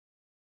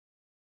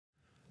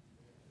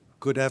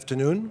Good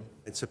afternoon.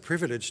 It's a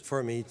privilege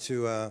for me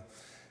to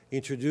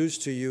introduce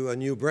to you a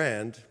new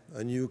brand,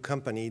 a new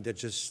company that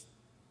just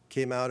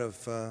came out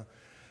of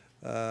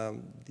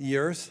the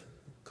earth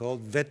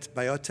called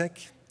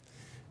VetBiotek.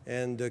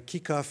 And the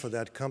kickoff of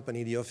that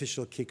company, the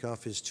official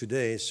kickoff is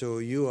today. So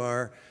you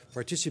are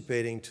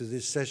participating to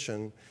this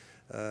session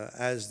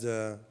as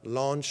the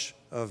launch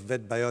of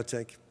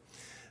VetBiotek.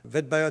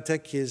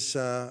 VetBiotek is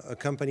a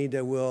company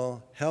that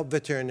will help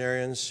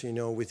veterinarians,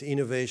 with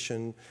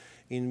innovation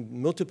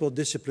in multiple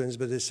disciplines,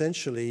 but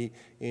essentially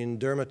in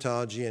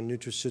dermatology and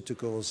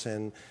nutraceuticals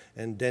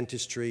and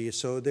dentistry.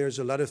 So there's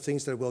a lot of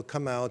things that will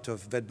come out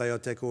of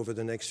VetBiotek over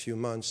the next few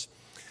months.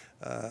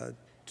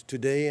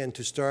 Today, and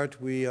to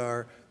start, we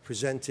are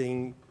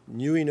presenting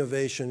new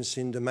innovations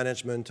in the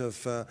management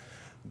of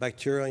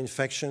bacterial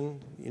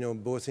infection,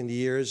 both in the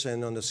ears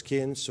and on the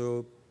skin.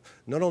 So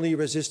not only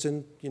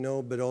resistant,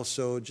 but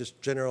also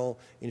just general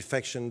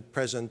infection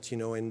present,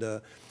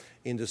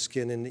 in the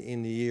skin and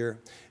in the ear.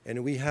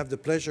 And we have the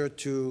pleasure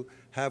to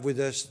have with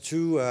us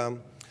two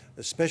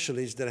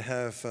specialists that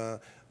have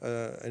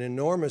an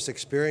enormous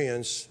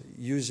experience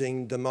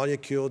using the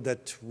molecule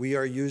that we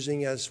are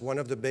using as one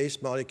of the base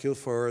molecules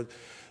for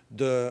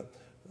the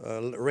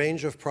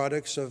range of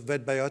products of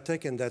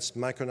VetBiotek, and that's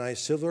micronized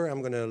silver.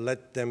 I'm going to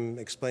let them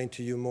explain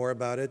to you more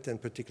about it,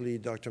 and particularly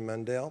Dr.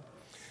 Mundell.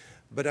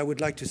 But I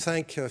would like to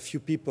thank a few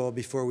people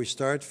before we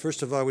start.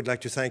 First of all, I would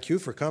like to thank you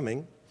for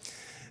coming.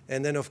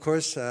 And then, of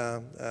course,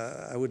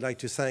 I would like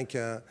to thank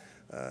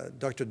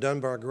Dr.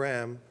 Dunbar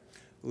Graham,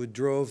 who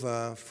drove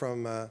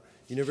from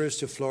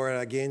University of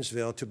Florida,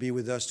 Gainesville, to be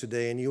with us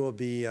today. And you will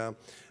be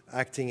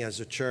acting as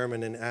a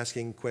chairman and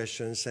asking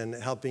questions and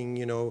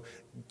helping,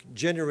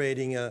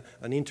 generating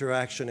an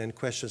interaction and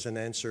questions and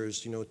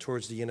answers,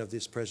 towards the end of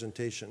this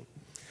presentation.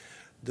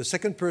 The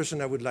second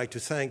person I would like to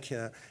thank,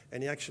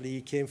 and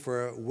he came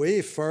for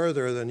way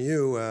farther than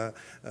you,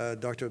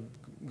 Dr.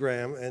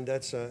 Graham, and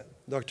that's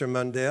Dr.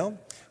 Mundell,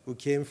 who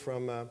came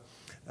from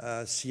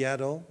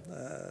Seattle,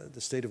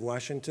 the state of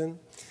Washington,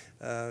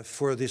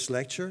 for this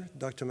lecture.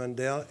 Dr.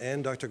 Mundell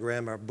and Dr.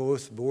 Graham are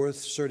both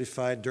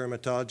board-certified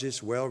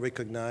dermatologists,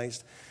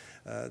 well-recognized.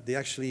 They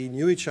actually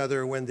knew each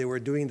other when they were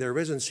doing their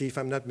residency, if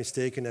I'm not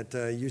mistaken, at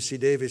UC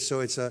Davis,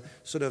 so it's a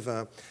sort of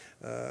a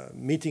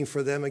meeting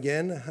for them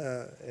again,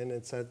 and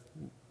it's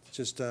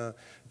just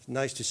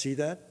nice to see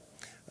that.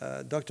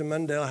 Dr.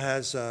 Mundell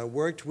has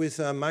worked with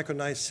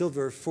micronized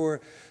silver for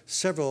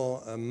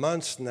several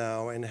months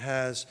now and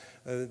has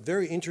a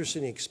very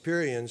interesting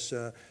experience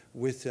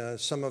with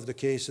some of the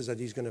cases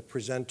that he's going to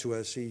present to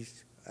us. He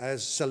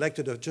has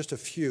selected just a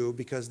few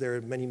because there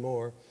are many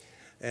more,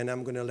 and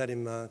I'm going to let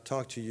him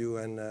talk to you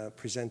and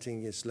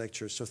presenting his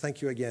lecture. So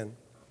thank you again.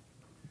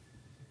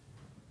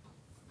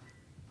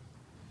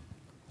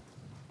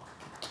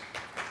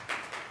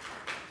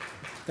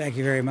 Thank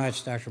you very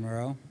much, Dr.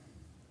 Moreau.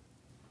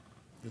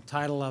 The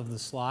title of the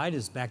slide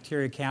is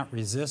Bacteria Can't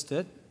Resist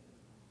It,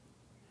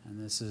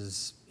 and this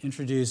is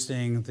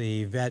introducing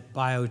the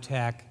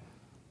VetBiotek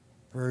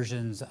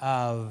versions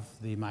of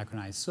the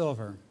micronized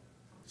silver.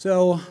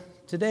 So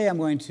today I'm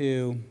going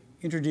to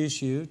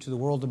introduce you to the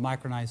world of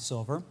micronized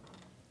silver.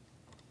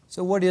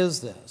 So what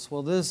is this?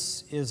 Well,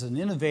 this is an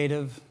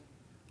innovative,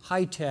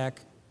 high-tech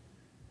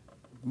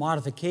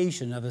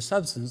modification of a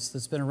substance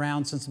that's been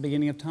around since the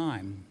beginning of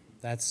time.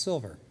 That's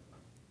silver.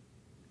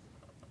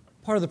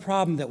 Part of the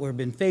problem that we've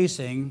been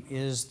facing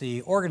is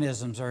the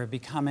organisms are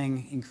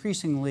becoming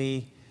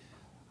increasingly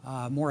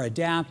more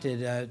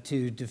adapted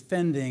to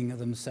defending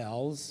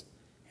themselves,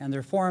 and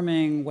they're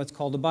forming what's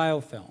called a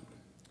biofilm.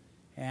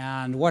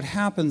 And what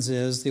happens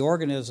is the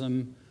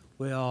organism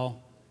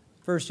will,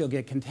 first you'll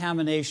get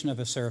contamination of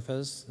a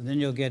surface, and then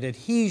you'll get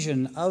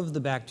adhesion of the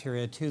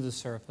bacteria to the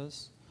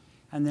surface,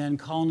 and then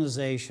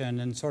colonization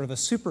and sort of a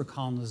super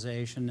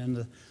colonization,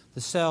 and the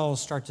cells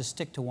start to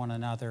stick to one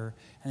another,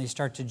 and they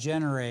start to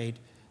generate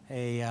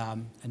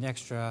an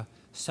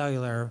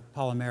extracellular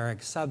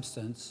polymeric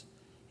substance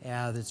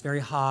that's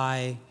very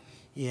high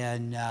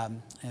in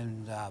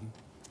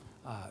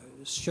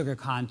sugar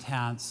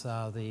contents,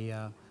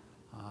 in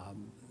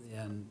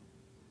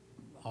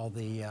all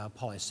the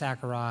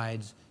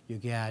polysaccharides. You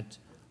get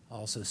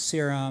also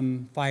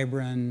serum,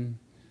 fibrin,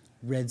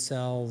 red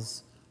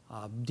cells,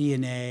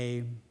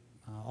 DNA,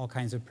 all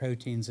kinds of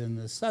proteins in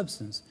this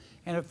substance.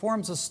 And it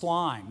forms a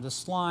slime. The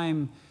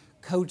slime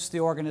coats the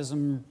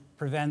organism,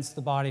 prevents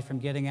the body from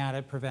getting at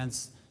it,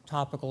 prevents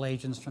topical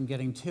agents from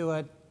getting to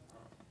it.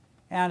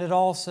 And it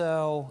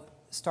also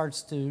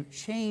starts to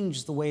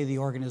change the way the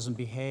organism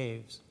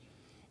behaves.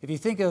 If you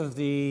think of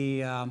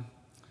a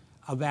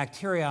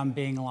bacterium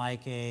being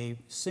like a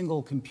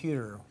single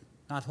computer,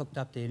 not hooked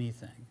up to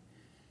anything,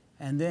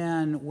 and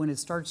then when it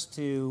starts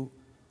to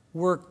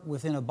work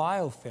within a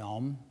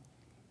biofilm,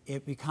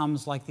 it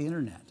becomes like the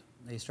internet.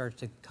 They start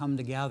to come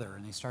together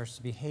and they start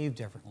to behave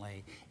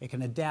differently. It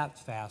can adapt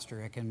faster.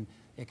 It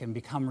can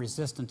become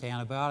resistant to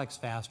antibiotics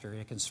faster.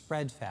 It can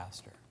spread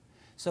faster.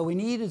 So we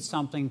needed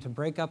something to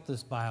break up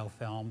this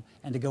biofilm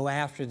and to go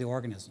after the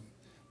organism.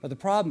 But the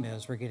problem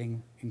is we're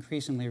getting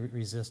increasingly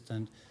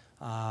resistant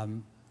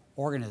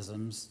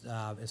organisms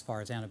as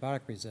far as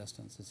antibiotic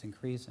resistance. It's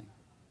increasing.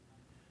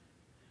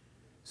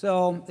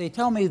 So they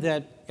tell me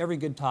that every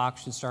good talk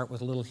should start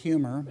with a little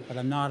humor, but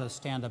I'm not a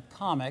stand-up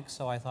comic,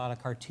 so I thought a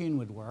cartoon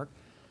would work.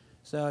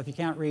 So if you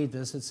can't read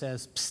this, it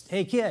says, "Psst,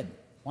 hey kid,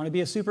 want to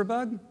be a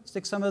superbug?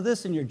 Stick some of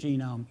this in your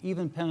genome.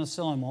 Even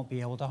penicillin won't be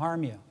able to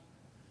harm you."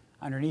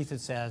 Underneath it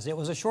says, "It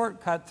was a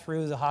shortcut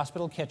through the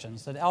hospital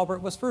kitchens that Albert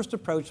was first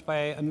approached by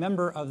a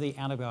member of the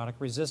antibiotic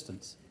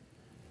resistance."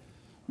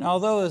 Now,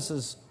 although this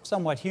is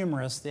somewhat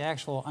humorous, the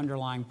actual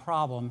underlying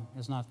problem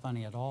is not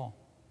funny at all.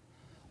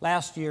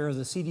 Last year,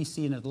 the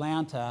CDC in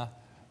Atlanta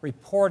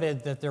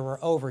reported that there were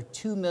over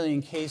 2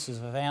 million cases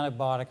of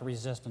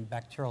antibiotic-resistant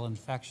bacterial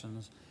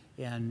infections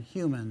in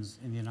humans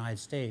in the United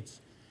States.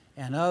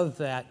 And of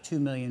that 2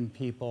 million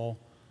people,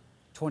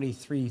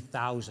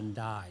 23,000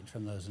 died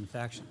from those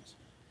infections.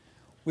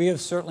 We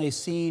have certainly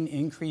seen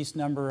increased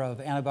number of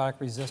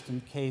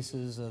antibiotic-resistant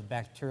cases of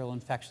bacterial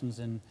infections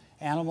in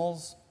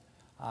animals.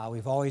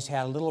 We've always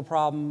had a little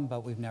problem,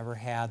 but we've never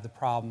had the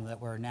problem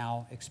that we're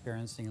now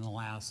experiencing in the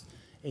last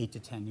 8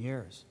 to 10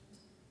 years.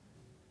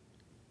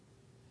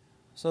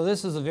 So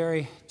this is a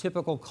very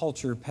typical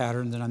culture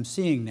pattern that I'm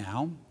seeing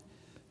now.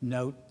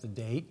 Note the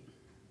date.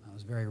 That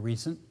was very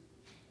recent.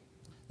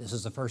 This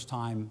is a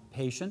first-time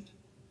patient.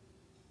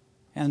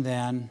 And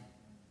then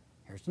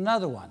here's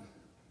another one.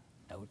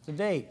 Note the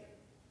date.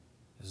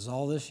 This is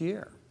all this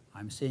year.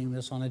 I'm seeing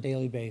this on a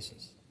daily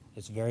basis.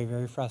 It's very,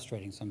 very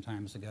frustrating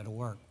sometimes to go to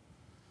work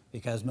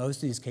because most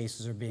of these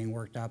cases are being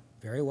worked up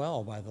very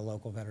well by the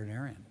local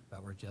veterinarian,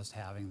 but we're just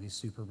having these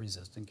super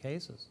resistant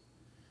cases.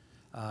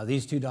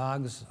 These two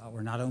dogs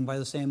were not owned by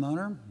the same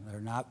owner. They're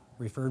not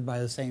referred by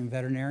the same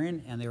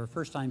veterinarian, and they were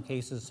first-time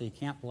cases, so you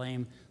can't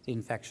blame the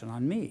infection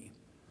on me.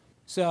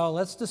 So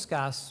let's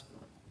discuss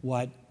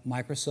what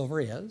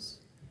microsilver is,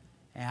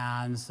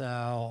 and so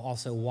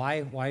also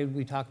why did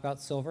we talk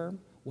about silver?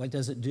 What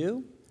does it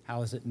do?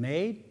 How is it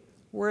made?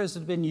 Where has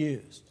it been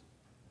used?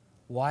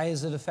 Why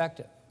is it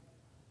effective?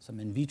 Some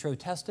in vitro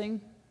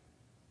testing,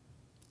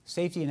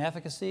 safety and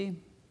efficacy,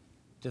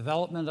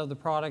 development of the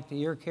product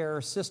ear care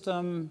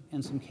system,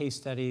 and some case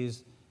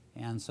studies,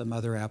 and some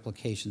other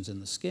applications in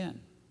the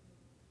skin.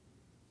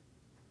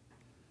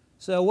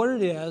 So what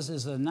it is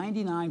a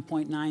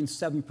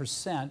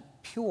 99.97%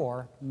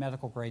 pure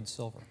medical grade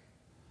silver.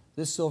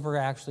 This silver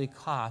actually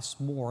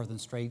costs more than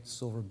straight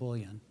silver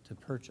bullion to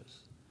purchase.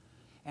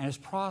 And it's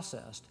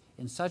processed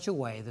in such a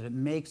way that it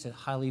makes it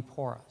highly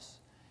porous.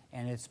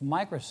 And it's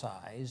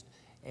microsized,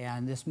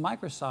 and this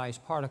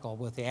microsized particle,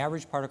 with the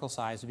average particle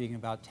size being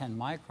about 10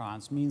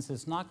 microns, means that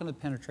it's not going to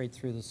penetrate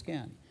through the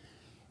skin.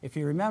 If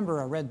you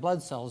remember, a red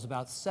blood cell is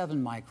about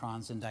 7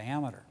 microns in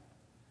diameter.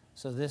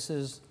 So this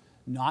is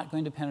not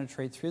going to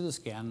penetrate through the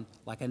skin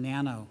like a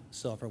nano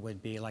silver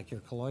would be, like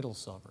your colloidal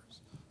silvers.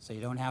 So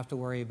you don't have to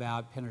worry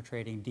about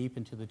penetrating deep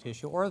into the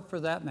tissue, or for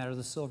that matter,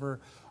 the silver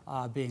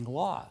being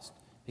lost,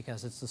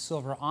 because it's the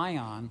silver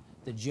ion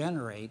that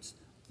generates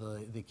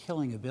the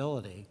killing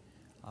ability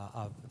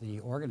of the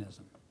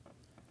organism.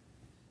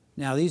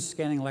 Now, these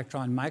scanning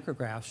electron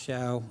micrographs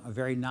show a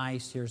very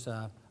nice, here's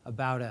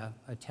about a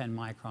 10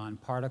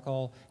 micron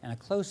particle and a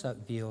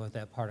close-up view of what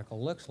that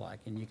particle looks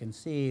like. And you can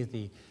see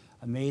the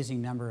amazing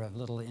number of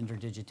little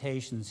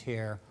interdigitations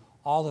here,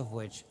 all of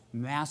which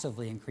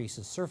massively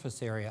increases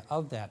surface area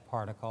of that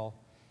particle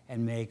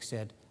and makes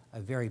it a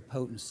very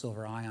potent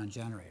silver ion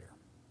generator.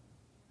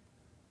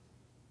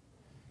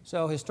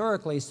 So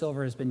historically,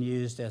 silver has been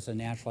used as a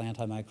natural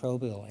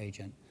antimicrobial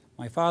agent.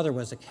 My father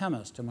was a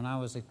chemist, and when I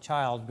was a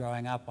child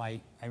growing up,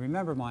 I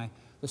remember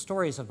the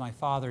stories of my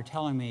father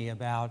telling me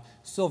about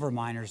silver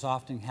miners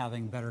often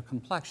having better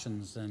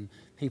complexions than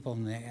people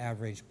in the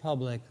average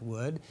public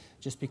would,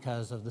 just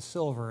because of the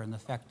silver and the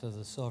effect of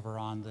the silver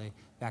on the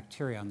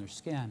bacteria on their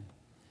skin.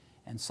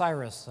 And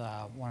Cyrus,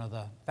 one of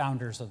the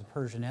founders of the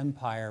Persian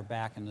Empire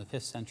back in the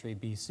 5th century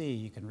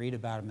BC, you can read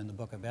about him in the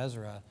book of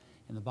Ezra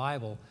in the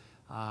Bible,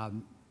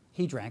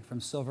 he drank from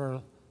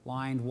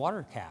silver-lined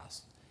water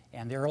casks.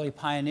 And the early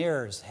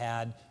pioneers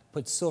had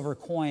put silver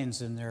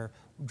coins in their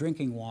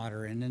drinking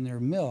water and in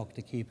their milk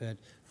to keep it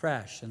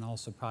fresh, and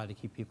also probably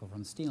to keep people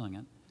from stealing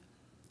it.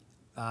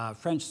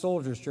 French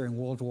soldiers during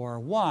World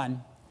War I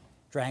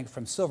drank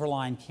from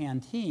silver-lined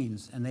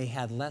canteens, and they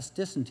had less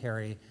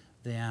dysentery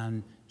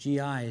than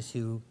GIs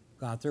who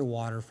got their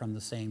water from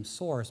the same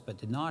source but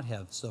did not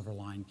have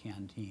silver-lined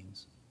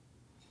canteens.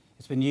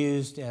 It's been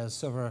used as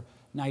silver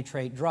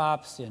nitrate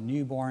drops in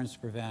newborns to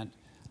prevent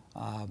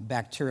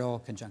bacterial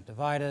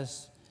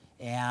conjunctivitis,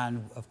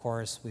 and of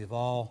course we've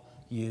all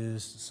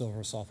used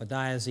silver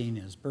sulfadiazine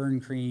as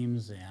burn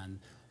creams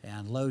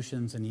and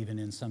lotions, and even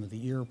in some of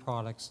the ear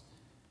products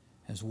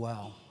as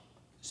well.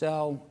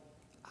 So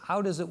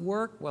how does it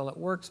work? Well, it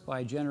works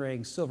by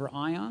generating silver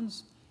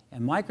ions,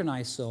 and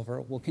micronized silver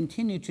will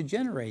continue to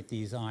generate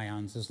these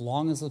ions as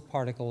long as the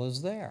particle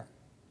is there.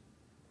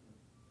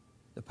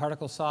 The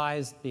particle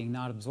size being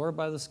not absorbed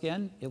by the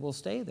skin, it will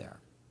stay there.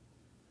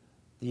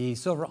 The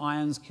silver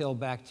ions kill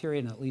bacteria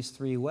in at least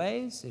 3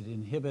 ways. It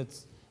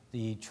inhibits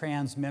the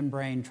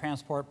transmembrane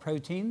transport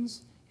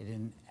proteins. It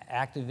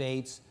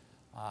activates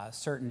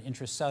certain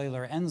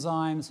intracellular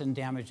enzymes and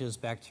damages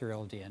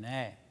bacterial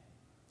DNA.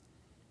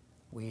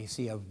 We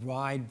see a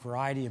wide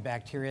variety of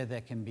bacteria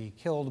that can be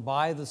killed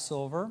by the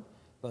silver,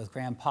 both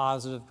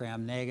gram-positive,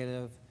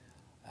 gram-negative,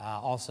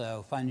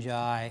 also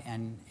fungi,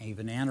 and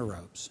even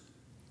anaerobes.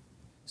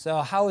 So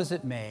how is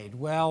it made?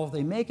 Well,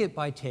 they make it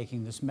by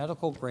taking this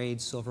medical-grade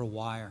silver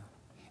wire,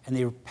 and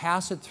they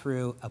pass it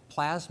through a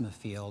plasma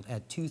field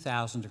at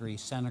 2,000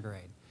 degrees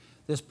centigrade.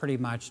 This pretty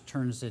much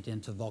turns it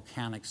into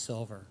volcanic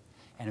silver,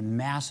 and it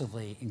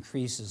massively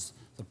increases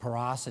the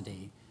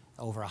porosity,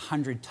 over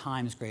 100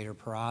 times greater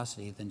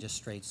porosity than just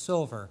straight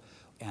silver,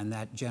 and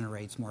that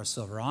generates more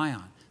silver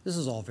ion. This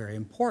is all very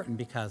important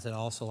because it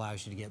also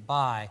allows you to get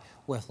by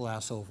with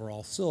less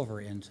overall silver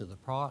into the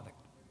product.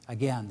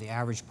 Again, the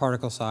average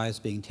particle size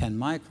being 10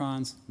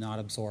 microns, not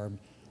absorbed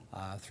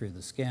through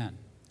the skin.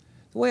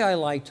 The way I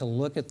like to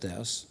look at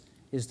this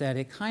is that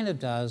it kind of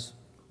does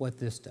what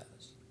this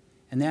does,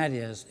 and that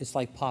is it's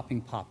like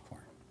popping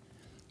popcorn.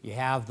 You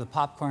have the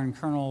popcorn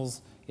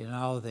kernels, you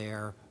know,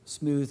 they're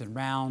smooth and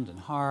round and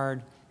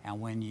hard, and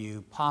when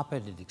you pop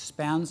it, it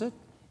expands it.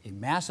 It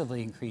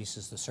massively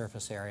increases the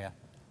surface area,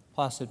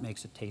 plus it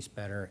makes it taste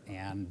better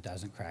and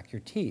doesn't crack your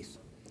teeth.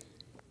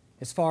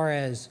 As far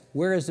as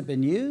where has it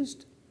been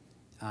used,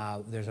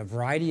 there's a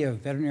variety of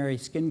veterinary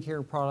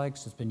skincare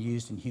products. It's been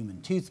used in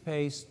human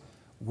toothpaste,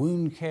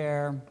 wound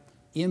care,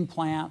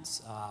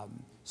 implants.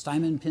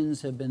 Stymon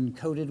pins have been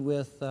coated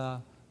with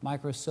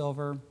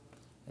microsilver.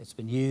 It's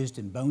been used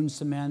in bone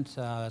cement.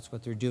 That's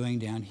what they're doing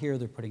down here.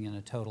 They're putting in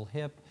a total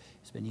hip.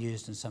 It's been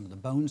used in some of the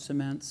bone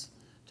cements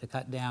to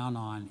cut down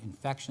on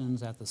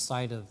infections at the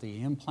site of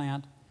the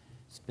implant.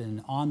 It's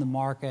been on the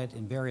market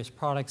in various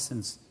products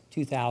since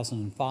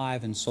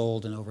 2005 and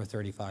sold in over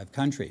 35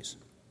 countries.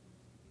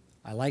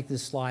 I like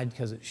this slide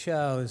because it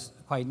shows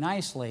quite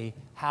nicely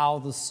how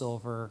the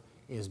silver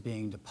is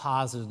being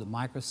deposited, the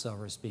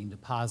microsilver is being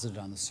deposited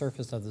on the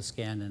surface of the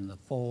skin and the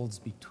folds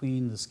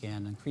between the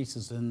skin and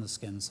creases in the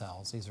skin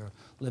cells. These are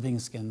living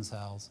skin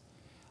cells.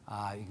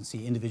 You can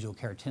see individual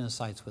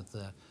keratinocytes with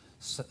the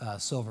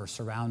silver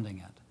surrounding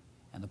it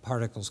and the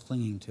particles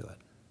clinging to it.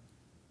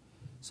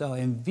 So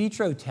in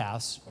vitro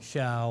tests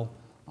show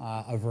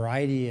a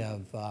variety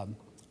of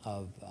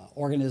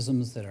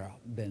organisms that have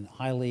been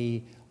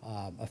highly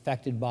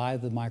affected by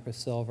the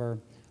microsilver.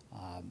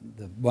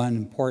 The one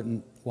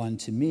important one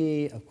to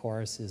me, of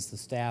course, is the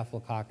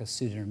Staphylococcus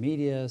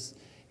pseudointermedius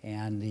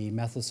and the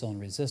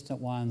methicillin-resistant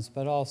ones,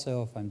 but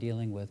also if I'm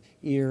dealing with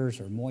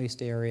ears or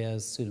moist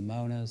areas,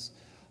 Pseudomonas.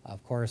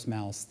 Of course,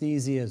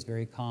 malesthesia is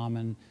very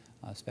common,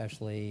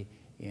 especially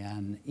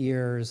in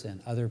ears and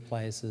other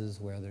places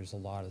where there's a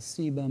lot of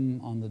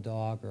sebum on the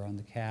dog or on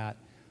the cat.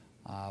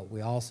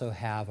 We also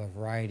have a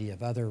variety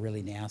of other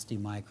really nasty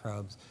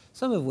microbes,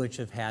 some of which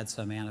have had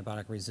some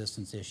antibiotic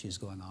resistance issues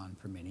going on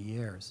for many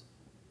years.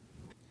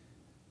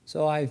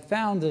 So I've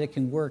found that it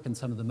can work in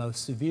some of the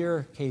most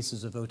severe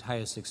cases of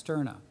otitis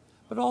externa,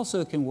 but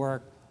also it can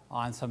work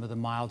on some of the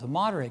mild to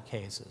moderate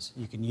cases.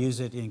 You can use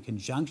it in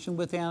conjunction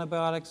with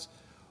antibiotics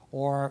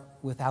or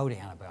without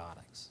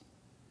antibiotics.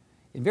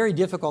 In very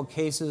difficult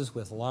cases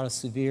with a lot of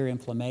severe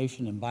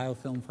inflammation and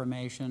biofilm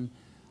formation,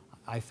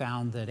 I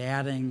found that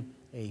adding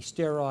a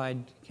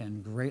steroid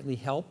can greatly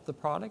help the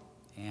product,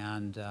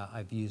 and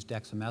I've used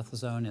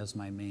dexamethasone as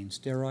my main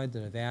steroid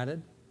that I've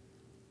added.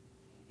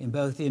 In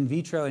both in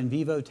vitro and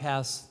vivo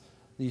tests,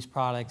 these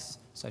products,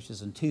 such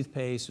as in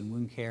toothpaste and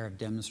wound care, have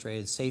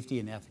demonstrated safety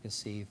and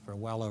efficacy for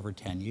well over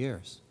 10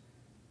 years.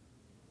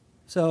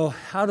 So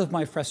out of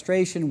my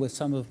frustration with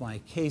some of my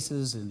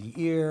cases in the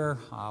ear,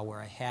 where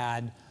I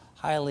had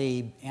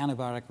highly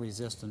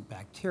antibiotic-resistant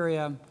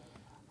bacteria,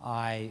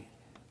 I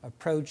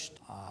approached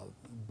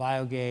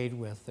Biogade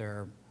with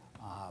their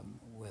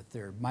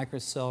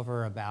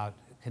microsilver about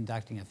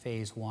conducting a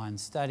phase 1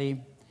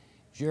 study.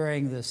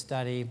 During this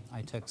study,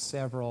 I took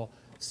several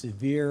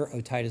severe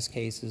otitis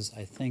cases.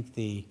 I think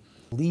the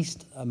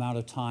least amount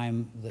of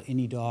time that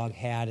any dog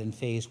had in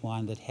phase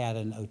 1 that had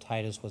an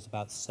otitis was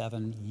about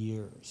 7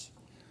 years.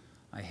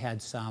 I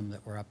had some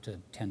that were up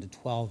to 10 to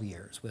 12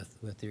 years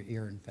with their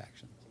ear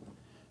infections.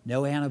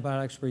 No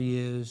antibiotics were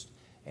used,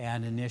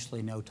 and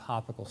initially no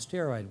topical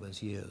steroid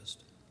was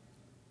used.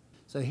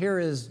 So here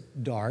is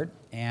Dart,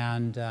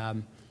 and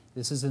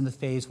this is in the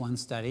phase 1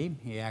 study.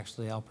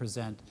 I'll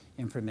present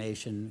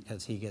information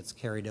because he gets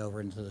carried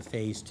over into the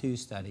phase 2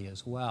 study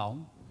as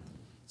well.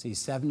 So he's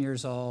 7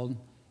 years old,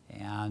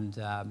 and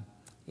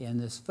in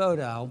this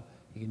photo,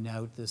 you can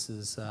note this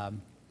is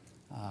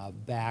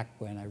back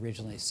when I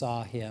originally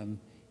saw him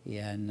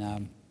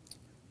in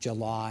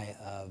July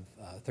of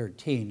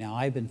 13. Now,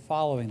 I've been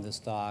following this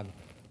dog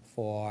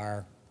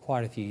for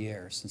quite a few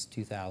years, since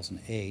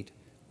 2008,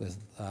 with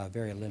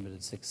very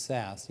limited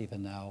success,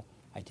 even though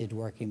I did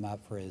work him up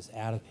for his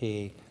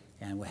atopy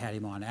and we had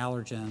him on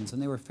allergens,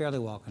 and they were fairly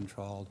well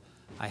controlled.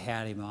 I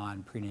had him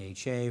on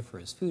Prene-HA for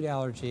his food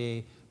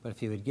allergy, but if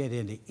he would get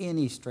into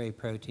any stray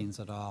proteins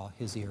at all,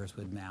 his ears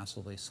would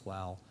massively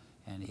swell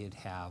and he'd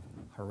have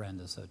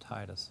horrendous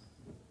otitis.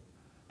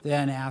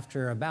 Then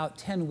after about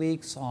 10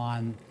 weeks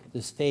on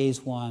this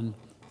phase 1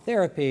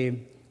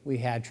 therapy, we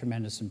had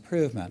tremendous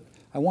improvement.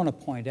 I want to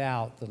point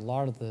out that a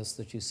lot of this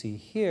that you see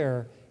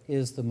here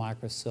is the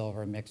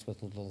microsilver mixed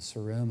with a little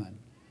cerumen.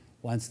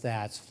 Once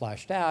that's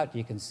flushed out,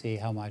 you can see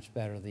how much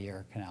better the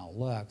ear canal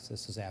looks.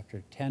 This is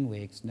after 10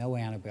 weeks, no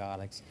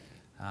antibiotics,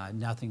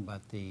 nothing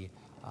but the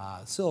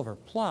silver.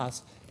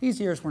 Plus,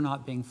 these ears were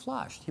not being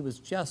flushed. He was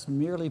just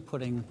merely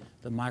putting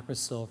the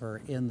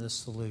microsilver in this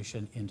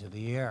solution into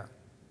the ear.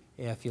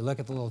 If you look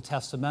at the little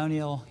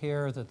testimonial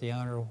here that the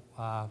owner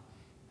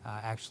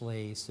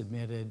actually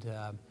submitted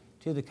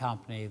to the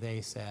company,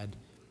 they said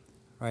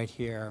right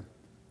here,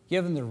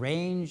 given the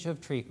range of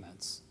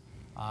treatments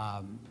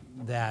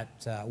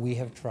that we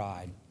have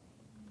tried,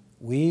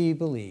 we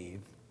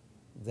believe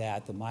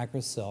that the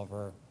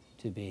microsilver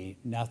to be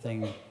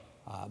nothing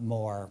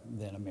more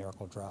than a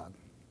miracle drug.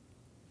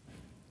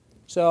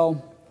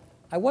 So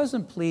I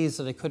wasn't pleased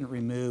that I couldn't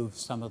remove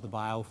some of the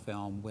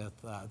biofilm with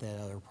that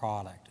other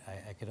product.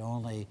 I could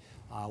only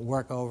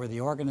work over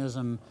the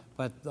organism,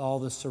 but all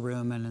the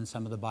cerumen and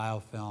some of the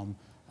biofilm,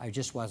 I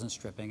just wasn't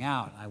stripping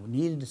out. I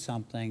needed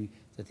something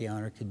that the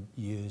owner could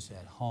use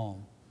at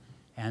home.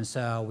 And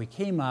so we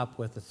came up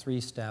with a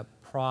 3-step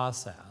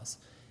process.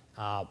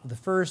 The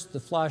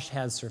flush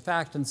had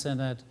surfactants in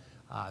it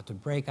to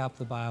break up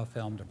the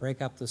biofilm, to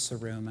break up the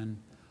cerumen.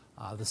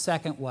 The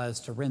second was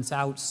to rinse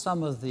out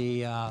some of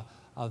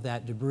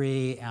that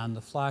debris and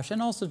the flush,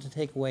 and also to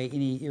take away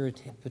any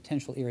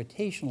potential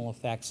irritational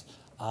effects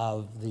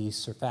of the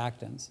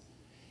surfactants.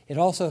 It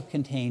also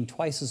contained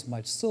twice as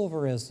much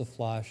silver as the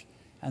flush,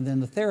 and then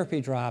the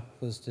therapy drop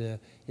was to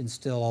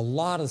instill a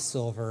lot of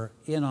silver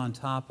in on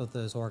top of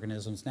those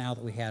organisms now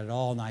that we had it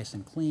all nice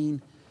and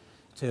clean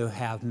to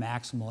have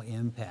maximal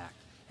impact.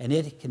 And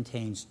it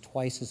contains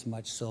twice as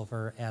much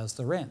silver as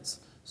the rinse,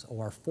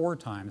 or 4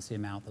 times the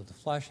amount that the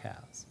flush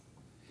has.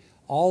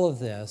 All of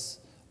this,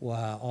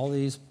 all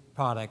these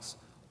products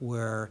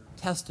were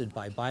tested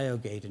by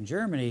Biogate in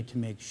Germany to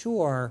make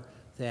sure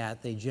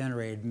that they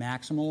generated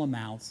maximal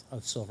amounts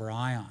of silver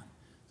ion,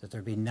 that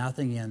there'd be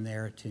nothing in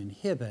there to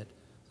inhibit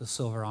the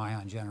silver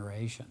ion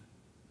generation.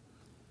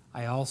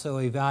 I also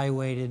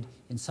evaluated,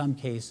 in some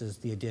cases,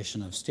 the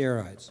addition of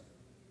steroids.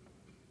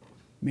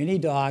 Many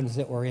dogs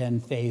that were in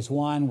phase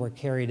 1 were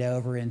carried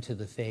over into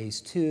the phase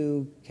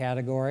 2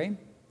 category.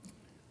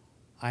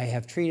 I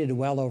have treated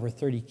well over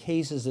 30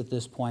 cases at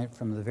this point,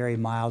 from the very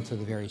mild to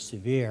the very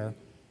severe,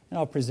 and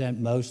I'll present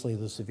mostly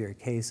the severe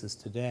cases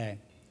today.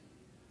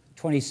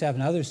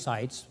 27 other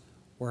sites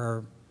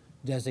were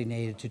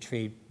designated to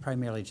treat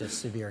primarily just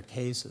severe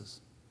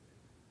cases.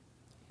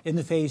 In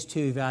the phase 2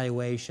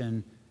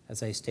 evaluation,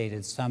 as I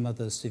stated, some of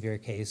the severe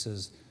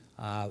cases,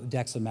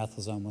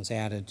 dexamethasone was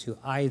added to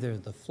either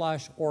the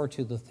flush or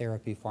to the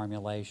therapy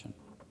formulation.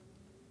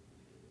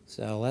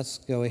 So let's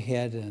go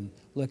ahead and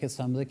look at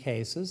some of the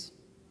cases.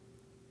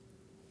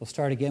 We'll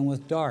start again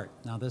with DART.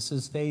 Now this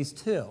is phase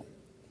 2.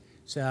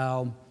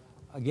 So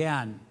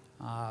again,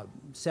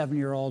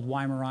 7-year-old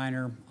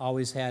Weimaraner,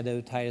 always had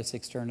otitis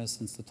externa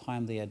since the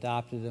time they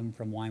adopted him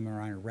from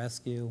Weimaraner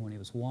Rescue when he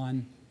was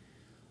 1.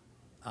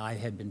 I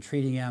had been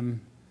treating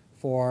him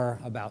for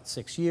about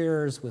 6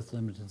 years with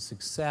limited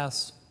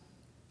success,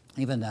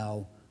 even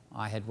though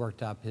I had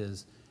worked up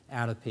his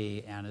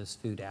atopy and his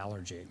food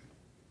allergy.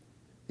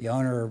 The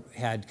owner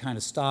had kind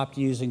of stopped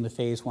using the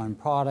phase 1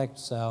 product,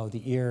 so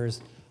the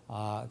ears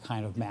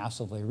kind of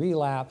massively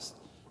relapsed.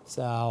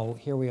 So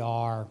here we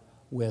are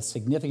with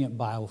significant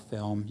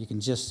biofilm. You can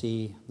just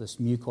see this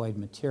mucoid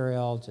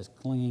material just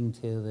clinging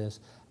to this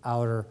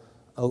outer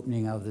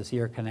opening of this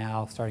ear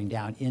canal, starting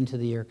down into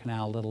the ear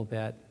canal a little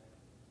bit.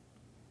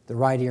 The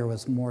right ear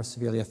was more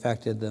severely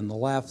affected than the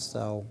left,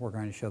 so we're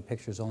going to show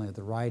pictures only of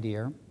the right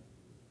ear.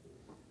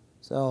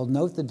 So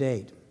note the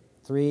date,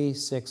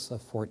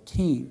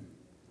 3/6/14.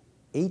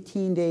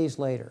 18 days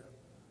later,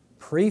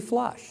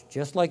 pre-flush,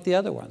 just like the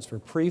other ones were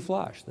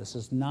pre-flush. This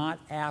is not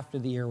after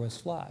the ear was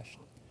flushed.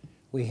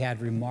 We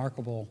had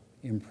remarkable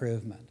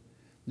improvement.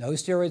 No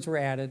steroids were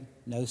added,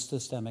 no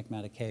systemic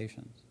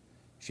medications,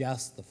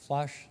 just the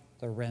flush,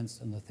 the rinse,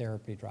 and the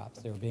therapy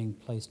drops. They were being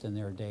placed in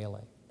there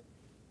daily.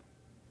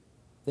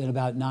 Then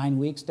about 9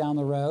 weeks down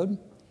the road,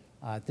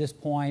 at this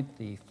point,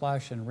 the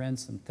flush and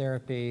rinse and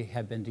therapy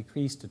had been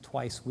decreased to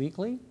twice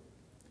weekly.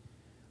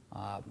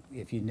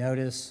 If you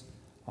notice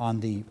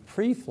on the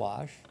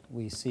pre-flush,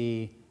 we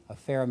see a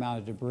fair amount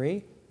of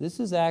debris. This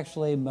is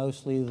actually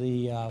mostly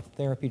the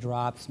therapy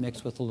drops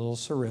mixed with a little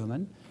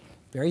cerumen.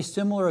 Very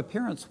similar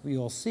appearance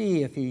you'll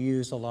see if you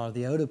use a lot of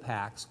the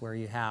Otopacks, where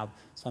you have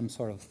some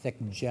sort of thick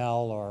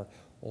gel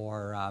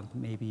or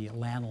maybe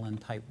lanolin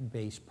type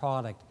based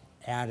product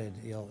added.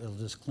 It'll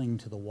just cling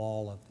to the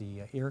wall of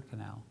the ear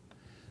canal.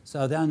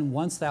 So then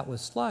once that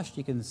was flushed,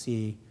 you can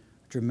see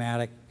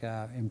dramatic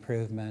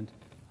improvement,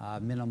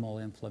 minimal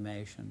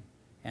inflammation.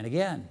 And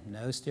again,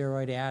 no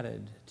steroid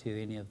added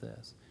to any of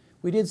this.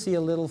 We did see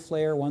a little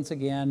flare once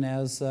again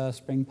as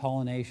spring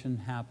pollination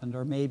happened,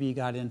 or maybe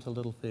got into a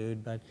little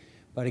food,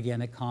 but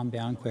again, it calmed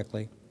down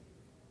quickly.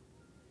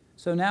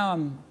 So now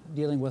I'm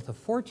dealing with a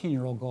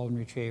 14-year-old golden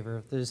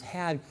retriever that has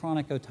had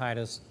chronic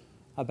otitis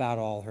about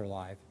all her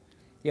life.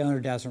 The owner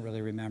doesn't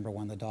really remember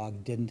when the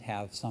dog didn't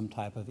have some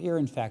type of ear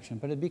infection,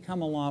 but it had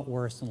become a lot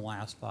worse in the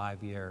last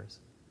 5 years.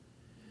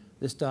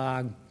 This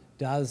dog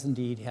does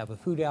indeed have a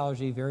food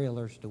allergy, very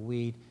allergic to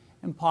wheat,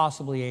 and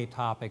possibly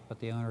atopic, but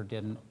the owner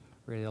didn't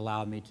really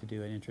allow me to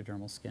do an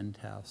intradermal skin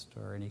test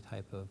or any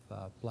type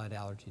of blood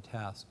allergy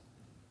test.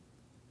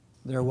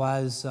 There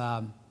was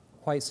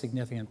quite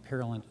significant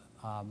purulent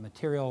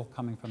material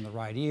coming from the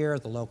right ear.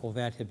 The local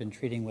vet had been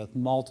treating with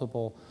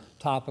multiple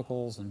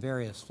topicals and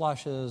various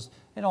flushes,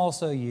 and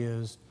also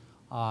used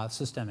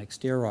systemic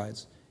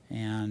steroids,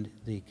 and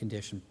the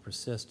condition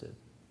persisted.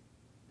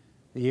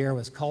 The ear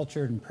was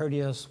cultured, and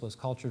Proteus was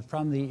cultured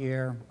from the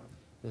ear.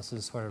 This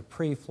is sort of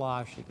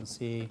pre-flush. You can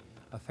see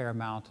a fair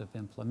amount of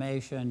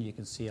inflammation. You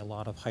can see a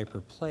lot of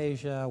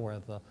hyperplasia where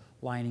the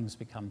linings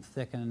become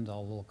thickened, a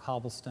little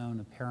cobblestone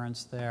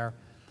appearance there.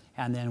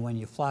 And then when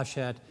you flush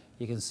it,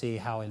 you can see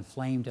how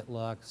inflamed it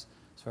looks,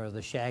 sort of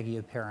the shaggy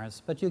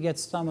appearance. But you get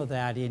some of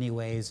that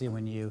anyways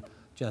when you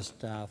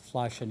just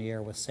flush an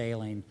ear with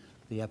saline.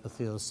 The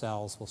epithelial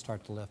cells will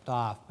start to lift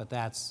off, but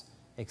that's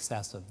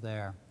excessive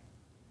there.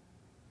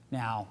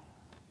 Now,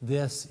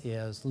 this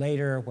is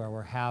later where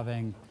we're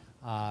having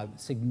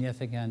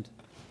significant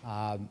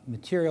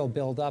material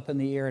build up in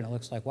the ear, and it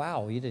looks like,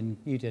 wow, you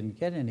didn't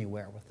get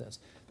anywhere with this.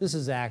 This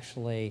is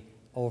actually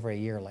over a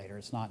year later.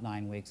 It's not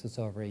 9 weeks, it's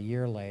over a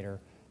year later,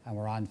 and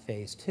we're on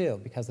phase 2,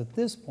 because at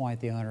this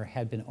point the owner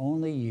had been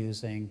only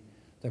using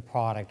the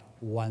product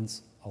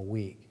once a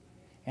week.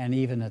 And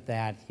even at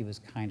that, he was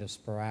kind of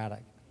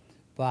sporadic.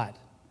 But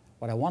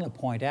what I want to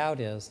point out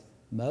is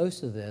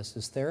most of this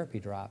is therapy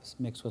drops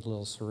mixed with a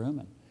little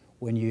cerumen.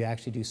 When you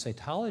actually do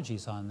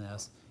cytologies on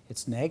this,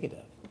 it's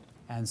negative.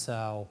 And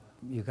so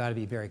you've got to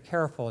be very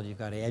careful. You've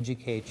got to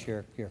educate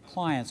your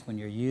clients when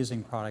you're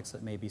using products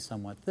that may be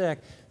somewhat thick,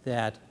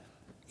 that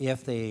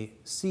if they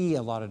see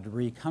a lot of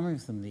debris coming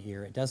from the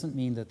ear, it doesn't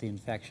mean that the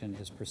infection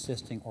is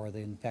persisting or the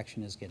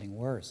infection is getting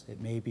worse.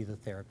 It may be the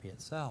therapy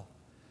itself.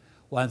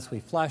 Once we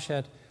flush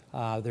it,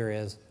 there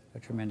is a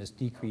tremendous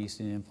decrease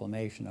in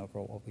inflammation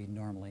over what we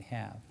normally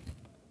have.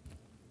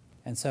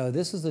 And so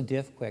this is a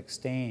DIF-Quick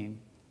stain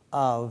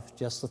of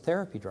just the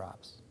therapy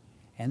drops.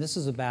 And this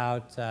is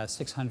about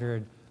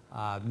 600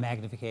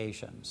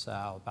 magnification,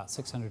 so about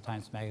 600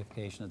 times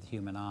magnification of the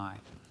human eye.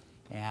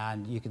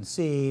 And you can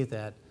see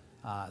that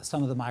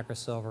some of the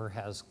microsilver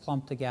has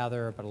clumped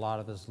together, but a lot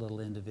of it is little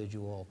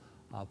individual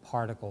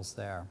particles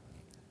there.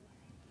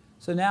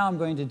 So now I'm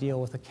going to deal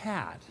with a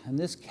cat. And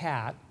this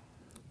cat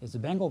is a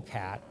Bengal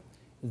cat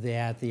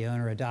that the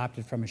owner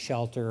adopted from a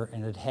shelter,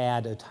 and it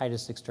had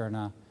otitis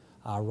externa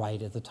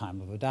right at the time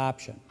of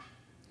adoption.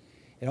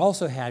 It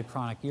also had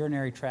chronic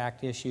urinary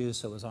tract issues,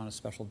 so it was on a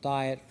special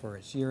diet for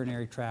its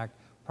urinary tract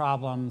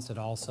problems. It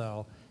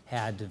also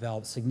had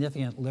developed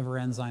significant liver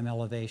enzyme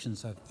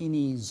elevations of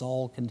any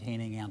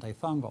Zol-containing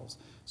antifungals.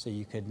 So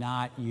you could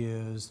not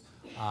use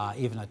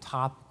even a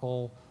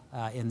topical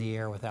in the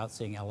ear without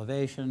seeing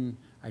elevation.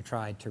 I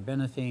tried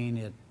terbinafine,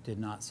 it did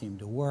not seem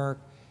to work.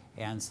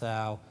 And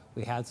so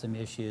we had some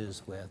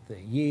issues with the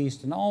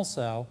yeast, and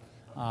also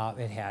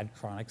it had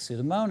chronic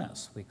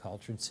Pseudomonas. We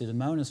cultured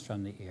Pseudomonas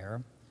from the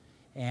ear.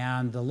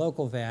 And the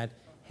local vet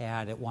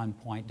had at one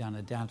point done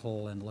a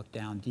dental and looked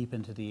down deep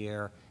into the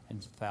ear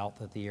and felt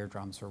that the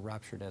eardrums were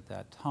ruptured at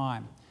that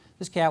time.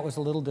 This cat was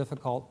a little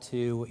difficult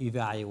to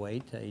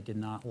evaluate. He did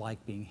not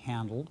like being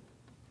handled.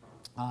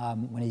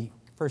 When he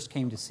first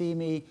came to see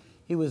me,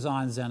 he was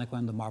on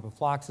Zenequin, the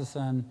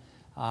marbofloxacin,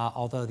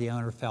 although the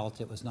owner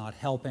felt it was not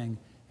helping,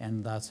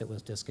 and thus it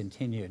was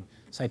discontinued.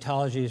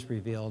 Cytologies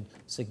revealed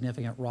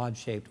significant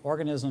rod-shaped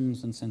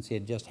organisms, and since he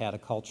had just had a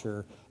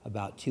culture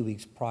about 2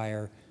 weeks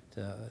prior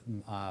to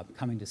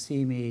coming to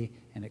see me,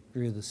 and it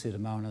grew the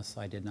Pseudomonas,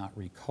 I did not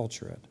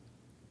reculture it.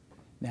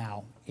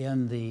 Now,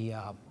 in the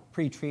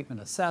pre-treatment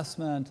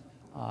assessment,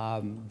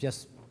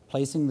 just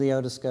placing the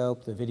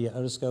otoscope, the video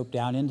otoscope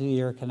down into the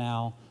ear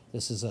canal.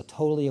 This is a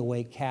totally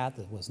awake cat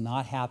that was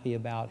not happy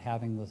about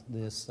having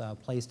this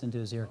placed into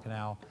his ear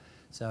canal.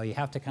 So you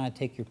have to kind of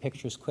take your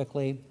pictures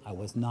quickly. I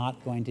was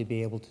not going to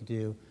be able to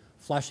do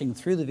flushing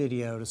through the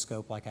video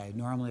otoscope like I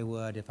normally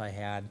would if I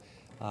had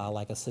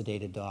like a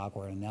sedated dog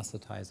or an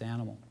anesthetized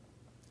animal.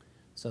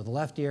 So the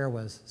left ear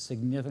was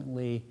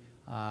significantly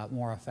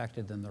more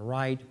affected than the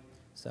right.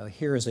 So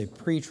here is a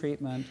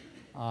pre-treatment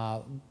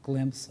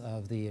glimpse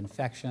of the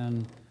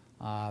infection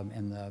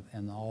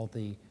and all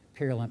the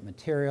purulent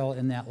material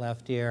in that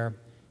left ear.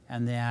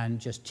 And then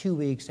just 2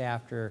 weeks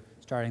after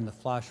starting the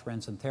flush,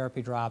 rinse, and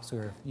therapy drops, we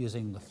were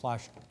using the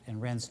flush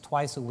and rinse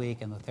twice a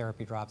week and the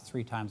therapy drops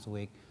 3 times a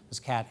week. This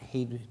cat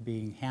hated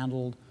being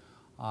handled.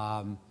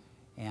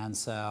 And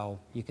so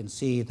you can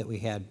see that we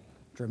had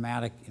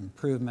dramatic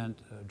improvement,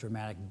 a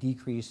dramatic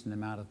decrease in the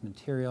amount of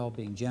material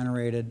being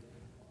generated.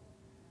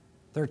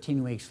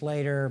 13 weeks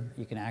later,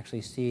 you can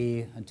actually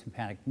see a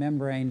tympanic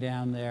membrane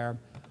down there.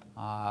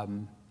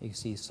 You can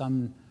see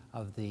some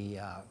of the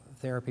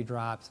therapy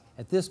drops.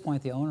 At this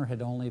point, the owner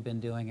had only been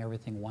doing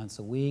everything once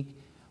a week,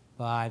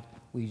 but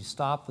we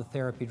stopped the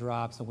therapy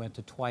drops and went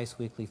to twice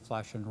weekly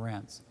flush and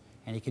rinse.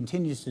 and he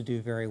continues to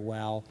do very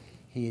well.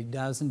 He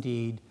does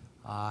indeed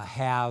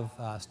have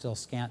still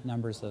scant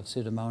numbers of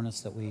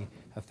Pseudomonas that we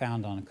have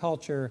found on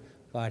culture,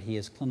 but he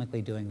is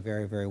clinically doing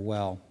very, very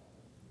well.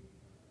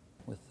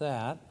 With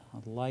that,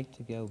 I'd like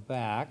to go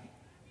back.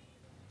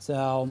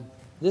 So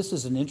this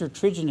is an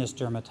intertriginous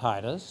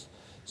dermatitis,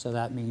 so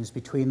that means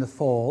between the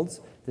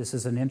folds. This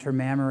is an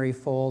intermammary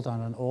fold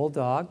on an old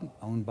dog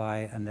owned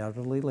by an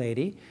elderly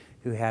lady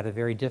who had a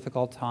very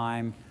difficult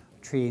time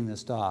treating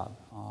this dog.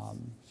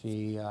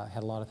 She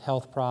had a lot of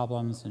health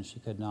problems and she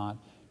could not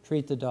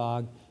treat the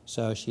dog,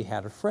 so she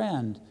had a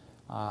friend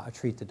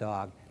treat the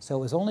dog. So it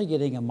was only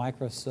getting a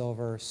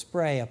microsilver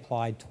spray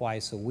applied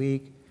twice a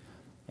week,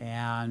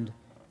 and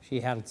she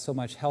had so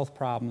much health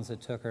problems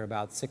it took her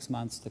about 6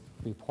 months to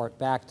report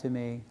back to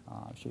me.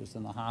 She was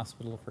in the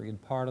hospital for a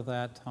good part of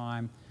that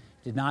time.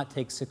 It did not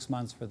take 6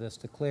 months for this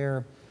to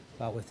clear,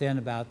 but within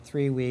about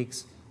 3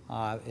 weeks,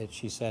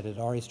 she said it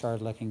already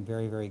started looking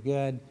very, very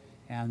good,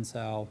 and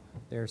so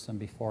there's some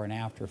before and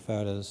after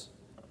photos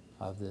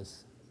of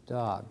this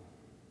dog.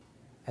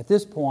 At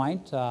this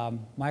point,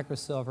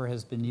 microsilver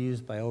has been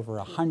used by over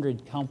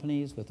 100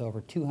 companies with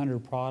over 200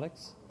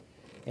 products.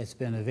 It's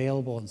been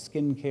available in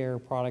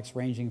skincare products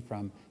ranging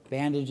from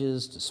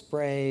bandages to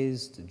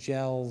sprays to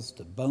gels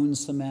to bone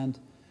cement,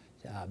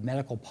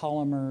 medical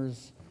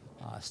polymers,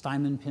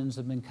 Steinman pins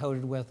have been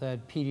coated with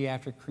it,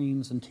 pediatric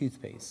creams and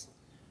toothpaste.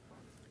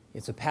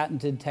 It's a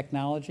patented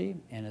technology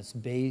and it's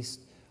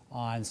based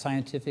on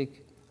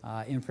scientific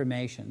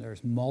information.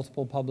 There's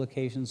multiple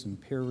publications and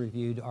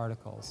peer-reviewed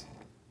articles.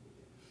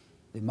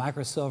 The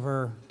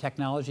microsilver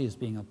technology is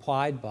being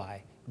applied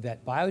by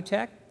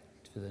VetBiotek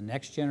to the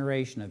next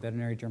generation of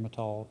veterinary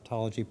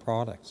dermatology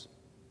products.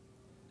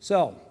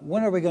 So,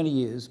 when are we going to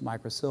use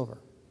microsilver?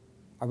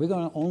 Are we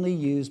going to only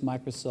use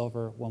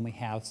microsilver when we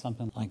have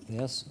something like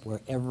this, where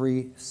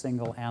every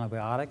single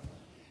antibiotic,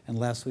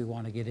 unless we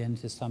want to get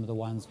into some of the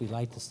ones we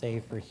like to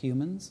save for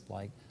humans,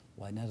 like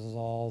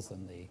linezolals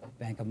and the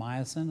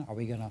vancomycin, are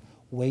we going to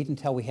wait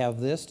until we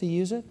have this to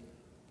use it?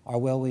 Or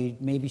will we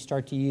maybe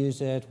start to use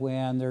it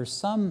when there's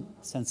some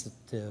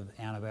sensitive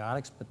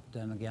antibiotics, but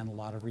then again, a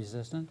lot of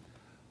resistant?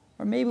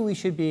 Or maybe we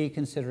should be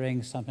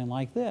considering something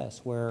like this,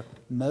 where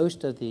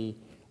most of the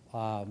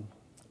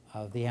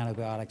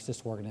antibiotics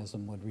this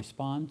organism would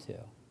respond to.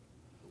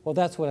 Well,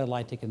 that's what I'd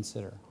like to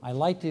consider. I'd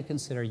like to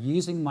consider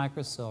using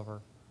microsilver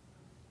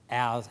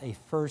as a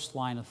first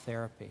line of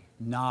therapy,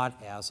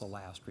 not as a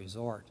last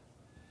resort.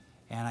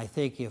 And I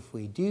think if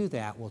we do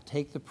that, we'll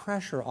take the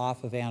pressure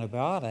off of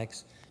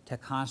antibiotics to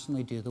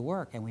constantly do the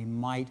work, and we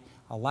might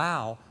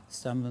allow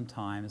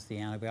sometimes the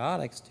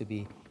antibiotics to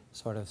be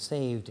sort of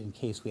saved in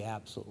case we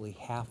absolutely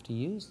have to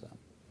use them.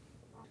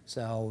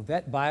 So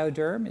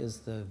VetBioderm is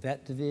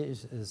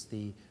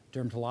the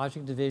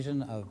dermatologic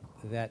division of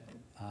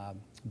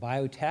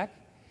VetBiotek,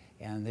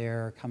 and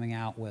they're coming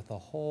out with a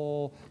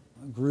whole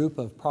group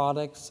of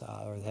products,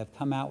 or they have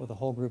come out with a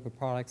whole group of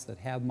products that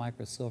have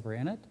microsilver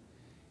in it,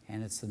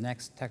 and it's the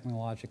next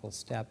technological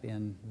step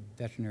in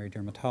veterinary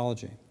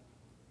dermatology.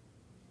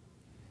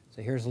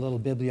 So here's a little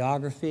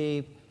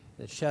bibliography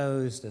that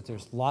shows that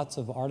there's lots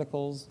of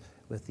articles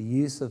with the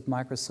use of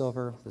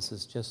microsilver. This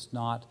is just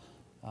not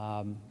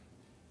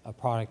a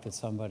product that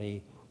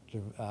somebody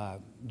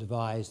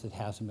devised that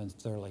hasn't been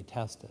thoroughly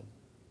tested.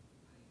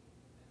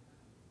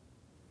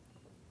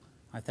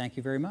 I thank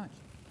you very much.